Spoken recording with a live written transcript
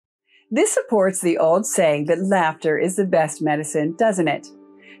This supports the old saying that laughter is the best medicine, doesn't it?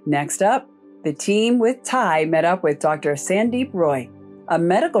 Next up, the team with Ty met up with Dr. Sandeep Roy, a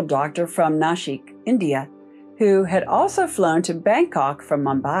medical doctor from Nashik, India, who had also flown to Bangkok from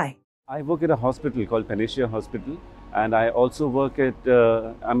Mumbai. I work at a hospital called Panacea Hospital, and I also work at,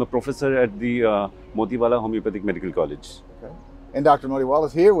 I'm a professor at the Motiwala Homeopathic Medical College. Okay. And Dr. Motiwala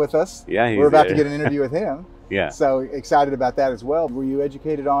is here with us. Yeah, he's We're about here. to get an interview with him. Yeah. So excited about that as well. Were you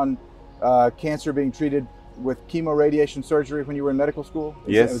educated on cancer being treated with chemoradiation surgery when you were in medical school?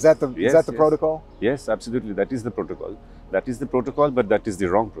 Yes. Is that the protocol? Yes, absolutely. That is the protocol. That is the protocol, but that is the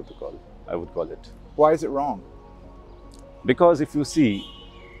wrong protocol, I would call it. Why is it wrong? Because if you see,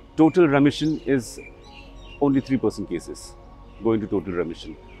 total remission is only 3% cases going to total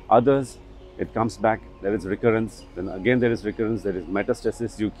remission. Others, it comes back, there is recurrence, then again there is recurrence, there is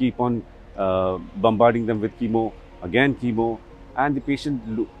metastasis. You keep on bombarding them with chemo, again chemo, and the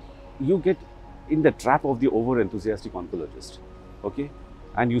patient, you get in the trap of the over-enthusiastic oncologist, okay?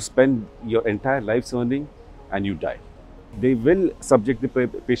 And you spend your entire life's earning and you die. They will subject the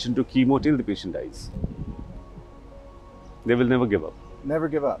patient to chemo till the patient dies. They will never give up. Never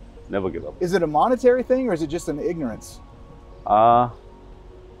give up. Never give up. Is it a monetary thing or is it just an ignorance? Do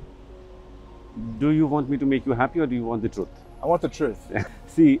you want me to make you happy or do you want the truth? I want the truth.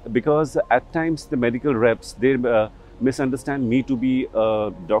 See, because at times the medical reps, they misunderstand me to be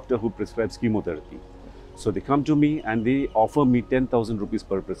a doctor who prescribes chemotherapy. So they come to me and they offer me 10,000 rupees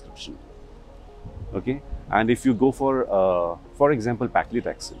per prescription. Okay? And if you go for example,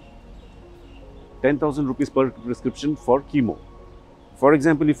 paclitaxel, 10,000 rupees per prescription for chemo. For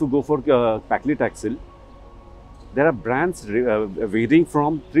example, if you go for paclitaxel, there are brands varying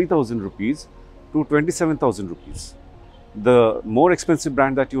from 3,000 rupees to 27,000 rupees. The more expensive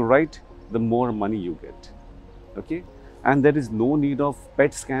brand that you write, the more money you get. Okay? And there is no need of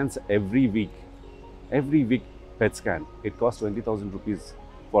PET scans every week. Every week PET scan. It costs 20,000 rupees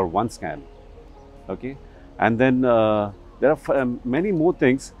for one scan. Okay? And then there are many more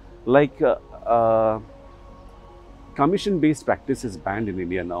things like commission-based practice is banned in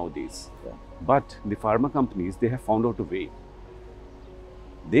India nowadays. Yeah. But the pharma companies, they have found out a way.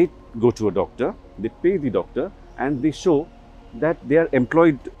 They go to a doctor, they pay the doctor, and they show that they are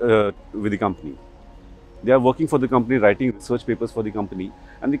employed with the company. They are working for the company, writing research papers for the company,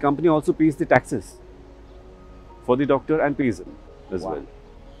 and the company also pays the taxes for the doctor and pays him as well.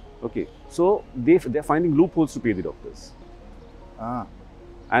 Okay, so they're finding loopholes to pay the doctors.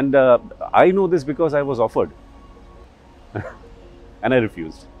 And I know this because I was offered and I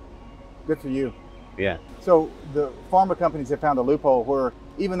refused. Good for you. Yeah. So the pharma companies have found a loophole where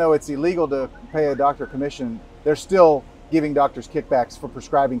even though it's illegal to pay a doctor commission, they're still giving doctors kickbacks for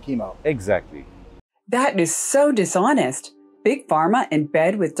prescribing chemo. Exactly. That is so dishonest. Big Pharma in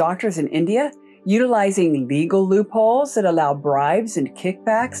bed with doctors in India, utilizing legal loopholes that allow bribes and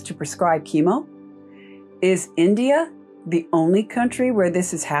kickbacks to prescribe chemo? Is India the only country where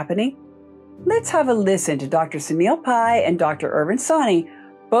this is happening? Let's have a listen to Dr. Sunil Pai and Dr. Irvin Sani,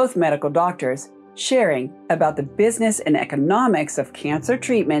 both medical doctors, sharing about the business and economics of cancer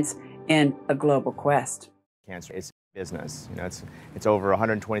treatments in a global quest. Cancer is business. You know, it's over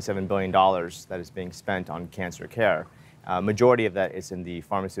 $127 billion that is being spent on cancer care. Majority of that is in the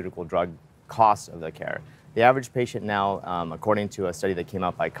pharmaceutical drug costs of the care. The average patient now, according to a study that came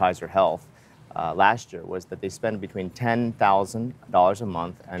out by Kaiser Health last year, was that they spend between $10,000 a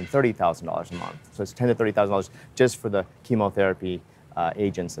month and $30,000 a month. So it's $10,000 to $30,000 just for the chemotherapy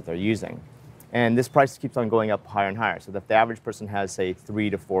agents that they're using. And this price keeps on going up higher and higher. So that if the average person has, say, 3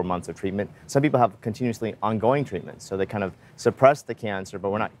 to 4 months of treatment, some people have continuously ongoing treatments. So they kind of suppress the cancer,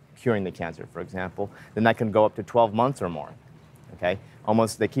 but we're not curing the cancer, for example. Then that can go up to 12 months or more. Okay?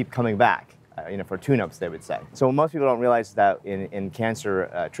 Almost, they keep coming back, you know, for tune-ups, they would say. So most people don't realize that in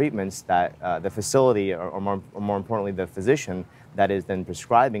cancer treatments that the facility, or more importantly, the physician that is then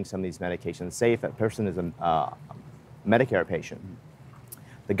prescribing some of these medications, say if a person is a Medicare patient,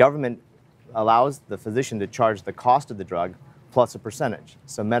 the government allows the physician to charge the cost of the drug plus a percentage.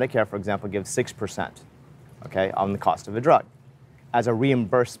 So Medicare, for example, gives 6%, okay, on the cost of the drug as a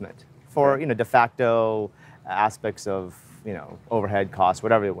reimbursement for, you know, de facto aspects of, you know, overhead costs,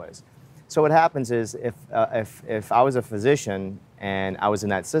 whatever it was. So what happens is if I was a physician and I was in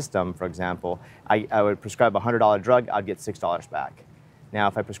that system, for example, I would prescribe a $100 drug, I'd get $6 back. Now,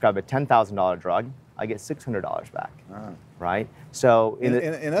 if I prescribe a $10,000 drug, I get $600 back, right? So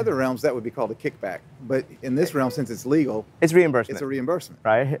in other realms, that would be called a kickback. But in this realm, since it's legal, it's reimbursement. It's a reimbursement.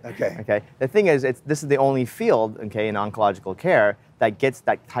 Right? Okay. Okay. The thing is, this is the only field, okay, in oncological care that gets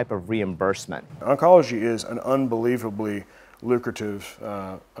that type of reimbursement. Oncology is an unbelievably lucrative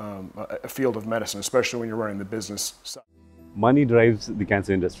field of medicine, especially when you're running the business side. Money drives the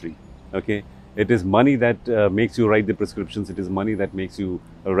cancer industry, okay? It is money that makes you write the prescriptions, it is money that makes you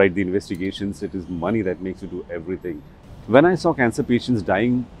write the investigations, it is money that makes you do everything. When I saw cancer patients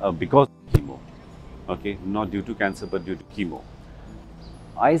dying because of chemo, okay, not due to cancer but due to chemo,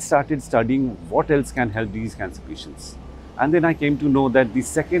 I started studying what else can help these cancer patients. And then I came to know that the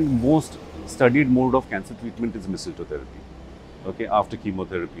second most studied mode of cancer treatment is mistletoe therapy, okay, after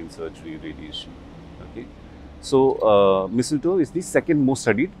chemotherapy and surgery, radiation, okay. So, mistletoe is the second most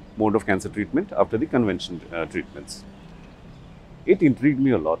studied mode of cancer treatment after the conventional treatments. It intrigued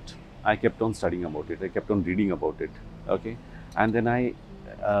me a lot. I kept on studying about it, I kept on reading about it, okay. And then I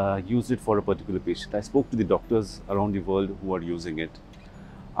used it for a particular patient. I spoke to the doctors around the world who are using it.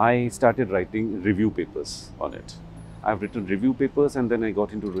 I started writing review papers on it. I've written review papers and then I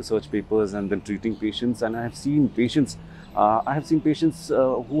got into research papers and then treating patients, and I have seen patients,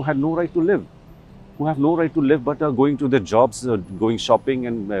 who had no right to live. Who have no right to live but are going to their jobs, going shopping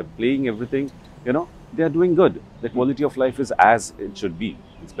and playing everything, you know, they are doing good. The quality of life is as it should be.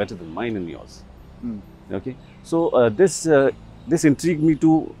 It's better than mine and yours. Okay. So this intrigued me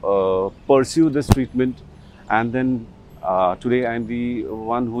to pursue this treatment, and then today I am the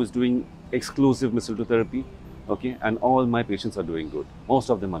one who is doing exclusive mistletoe therapy. Okay, and all my patients are doing good. Most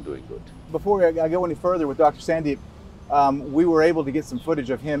of them are doing good. Before I go any further with Dr. Sandeep, we were able to get some footage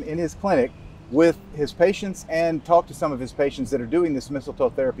of him in his clinic with his patients and talk to some of his patients that are doing this mistletoe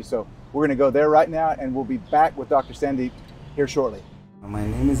therapy. So we're going to go there right now, and we'll be back with Dr. Sandeep here shortly. My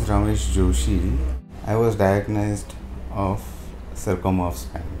name is Ramesh Joshi. I was diagnosed of sarcoma of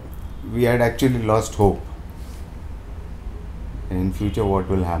spine. We had actually lost hope in future what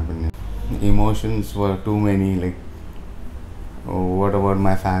will happen. Emotions were too many, like, oh, what about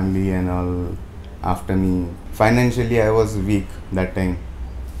my family and all after me. Financially I was weak that time.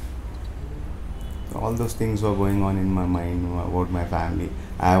 So all those things were going on in my mind about my family.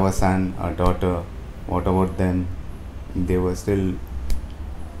 I have a son, a daughter, what about them? They were still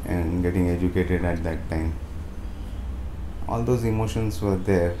getting educated at that time. All those emotions were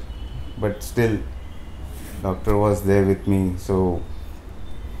there, but still doctor was there with me, so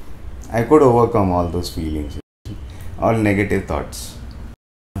I could overcome all those feelings, all negative thoughts.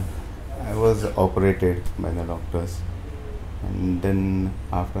 I was operated by the doctors, and then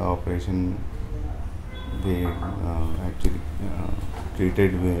after operation they actually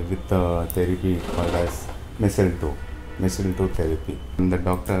treated with the therapy called as Mistletoe Therapy. And the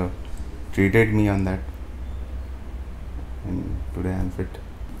doctor treated me on that, and today I am fit.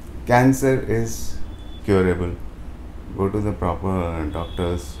 Cancer is curable. Go to the proper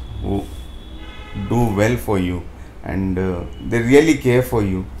doctors who do well for you, and they really care for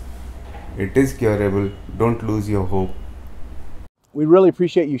you. It is curable. Don't lose your hope. We really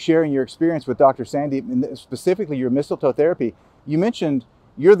appreciate you sharing your experience with Dr. Sandeep, and specifically your mistletoe therapy. You mentioned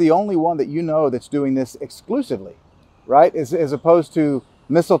you're the only one that you know that's doing this exclusively, right? As opposed to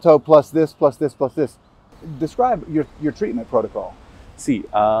mistletoe plus this, plus this, plus this. Describe your treatment protocol. See,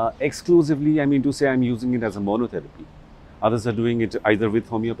 exclusively, I mean to say I'm using it as a monotherapy. Others are doing it either with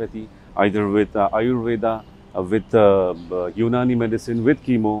homeopathy, either with Ayurveda, with Unani medicine, with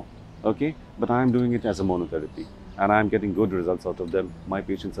chemo, okay? But I'm doing it as a monotherapy, and I'm getting good results out of them. My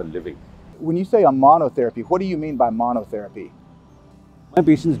patients are living. When you say a monotherapy, what do you mean by monotherapy? My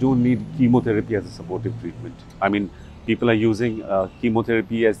patients don't need chemotherapy as a supportive treatment. I mean, people are using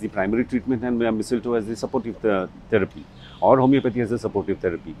chemotherapy as the primary treatment and mistletoe as the supportive therapy, or homeopathy as a supportive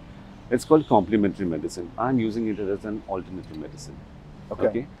therapy. It's called complementary medicine. I'm using it as an alternative medicine.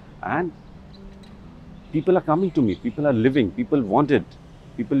 Okay? And people are coming to me. People are living. People want it.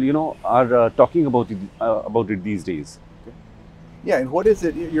 People, you know, are talking about it these days. Yeah, and what is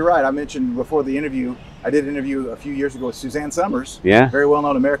it? You're right. I mentioned before the interview, I did an interview a few years ago with Suzanne Summers, very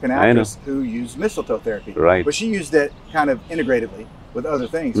well-known American actress who used mistletoe therapy. Right. But she used it kind of integratedly with other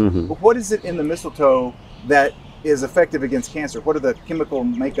things. But what is it in the mistletoe that is effective against cancer? What are the chemical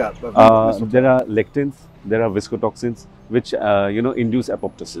makeup of mistletoe? There are lectins, there are viscotoxins, which induce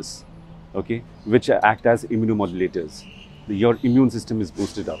apoptosis, okay, which act as immunomodulators. Your immune system is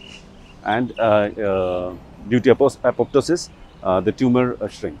boosted up, and due to apoptosis, the tumor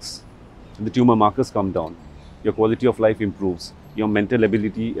shrinks, the tumor markers come down, your quality of life improves, your mental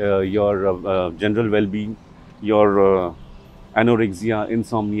ability, your general well-being, your anorexia,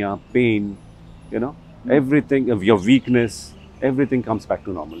 insomnia, pain, you know, everything, your weakness, everything comes back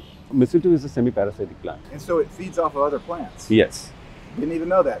to normal. Mistletoe is a semi-parasitic plant. And so it feeds off of other plants? Yes. Didn't even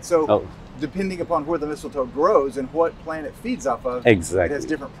know that. So depending upon where the mistletoe grows and what plant it feeds off of, Exactly. it has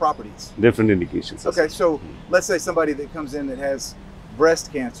different properties. Different indications. Okay, so let's say somebody that comes in that has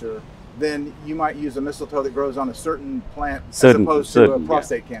breast cancer, then you might use a mistletoe that grows on a certain plant as opposed to a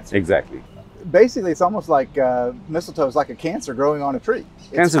prostate cancer. Exactly. Basically, it's almost like mistletoe is like a cancer growing on a tree.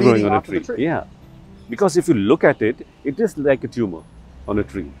 Cancer growing on a tree. Yeah. Because if you look at it, it is like a tumor on a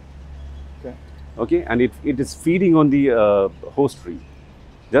tree. Okay. Okay, and it is feeding on the host tree,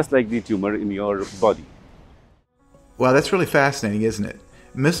 just like the tumor in your body. Wow, that's really fascinating, isn't it?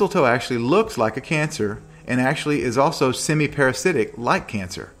 Mistletoe actually looks like a cancer and actually is also semi-parasitic like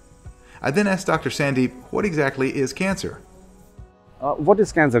cancer. I then asked Dr. Sandeep, what exactly is cancer? What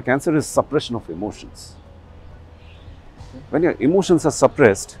is cancer? Cancer is suppression of emotions. When your emotions are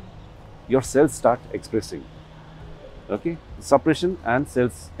suppressed, your cells start expressing. Okay, suppression and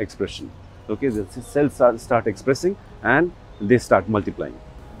cells expression. Okay, the cells start expressing and they start multiplying.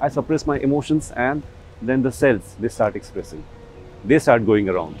 I suppress my emotions and then the cells, they start expressing. They start going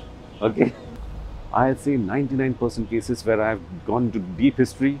around. Okay, I'll say 99% cases where I've gone to deep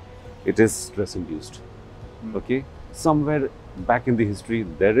history, it is stress induced. Okay, somewhere back in the history,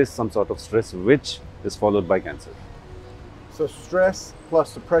 there is some sort of stress which is followed by cancer. So stress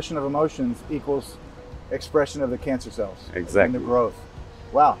plus suppression of emotions equals expression of the cancer cells. Exactly. And the growth.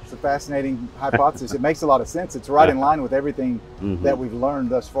 Wow, it's a fascinating hypothesis. It makes a lot of sense. It's right in line with everything that we've learned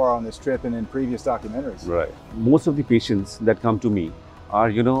thus far on this trip and in previous documentaries. Right. Most of the patients that come to me are,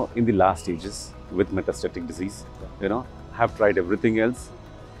 in the last stages with metastatic disease, have tried everything else,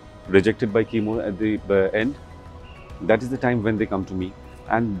 rejected by chemo at the end. That is the time when they come to me,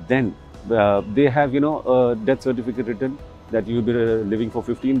 and then they have, a death certificate written that you will be living for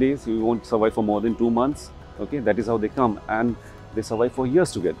 15 days, you won't survive for more than 2 months. Okay, that is how they come, and they survive for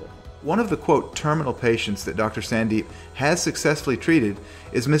years together. One of the, quote, terminal patients that Dr. Sandeep has successfully treated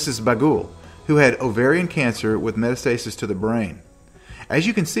is Mrs. Bagul, who had ovarian cancer with metastasis to the brain. As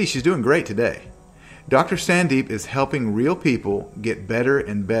you can see, she's doing great today. Dr. Sandeep is helping real people get better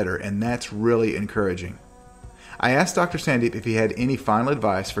and better, and that's really encouraging. I asked Dr. Sandeep if he had any final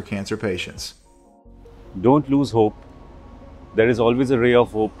advice for cancer patients. Don't lose hope. There is always a ray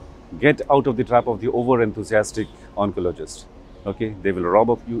of hope. Get out of the trap of the over-enthusiastic oncologist. Okay, they will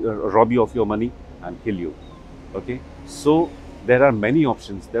rob you of your money and kill you. Okay, so there are many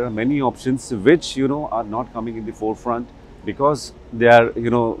options. There are many options which are not coming in the forefront because they are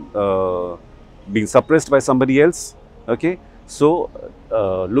being suppressed by somebody else. Okay, so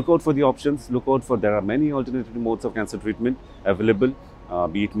look out for the options. Look out for, there are many alternative modes of cancer treatment available,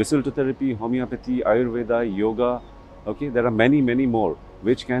 be it Mistletoe Therapy, homeopathy, Ayurveda, yoga. Okay, there are many more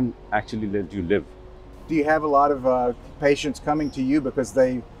which can actually let you live. Do you have a lot of patients coming to you because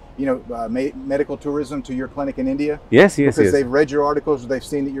they, medical tourism to your clinic in India? Yes. Because they've read your articles or they've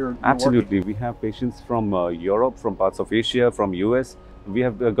seen that you're Absolutely. working? We have patients from Europe, from parts of Asia, from US. We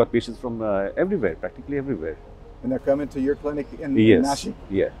have got patients from everywhere, practically everywhere. And they're coming to your clinic in Yes. Nashik?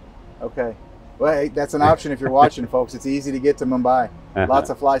 Yeah. Okay. Well, hey, that's an option if you're watching, folks. It's easy to get to Mumbai. Lots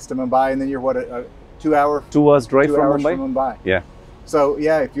of flights to Mumbai, and then you're what, a 2 hour? 2 hours drive 2 from hours Mumbai? from Mumbai. Yeah. So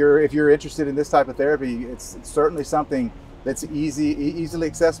yeah, if you're interested in this type of therapy, it's certainly something that's easily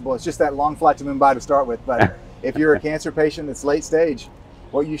accessible. It's just that long flight to Mumbai to start with. But if you're a cancer patient that's late stage,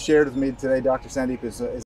 what you shared with me today, Dr. Sandeep, is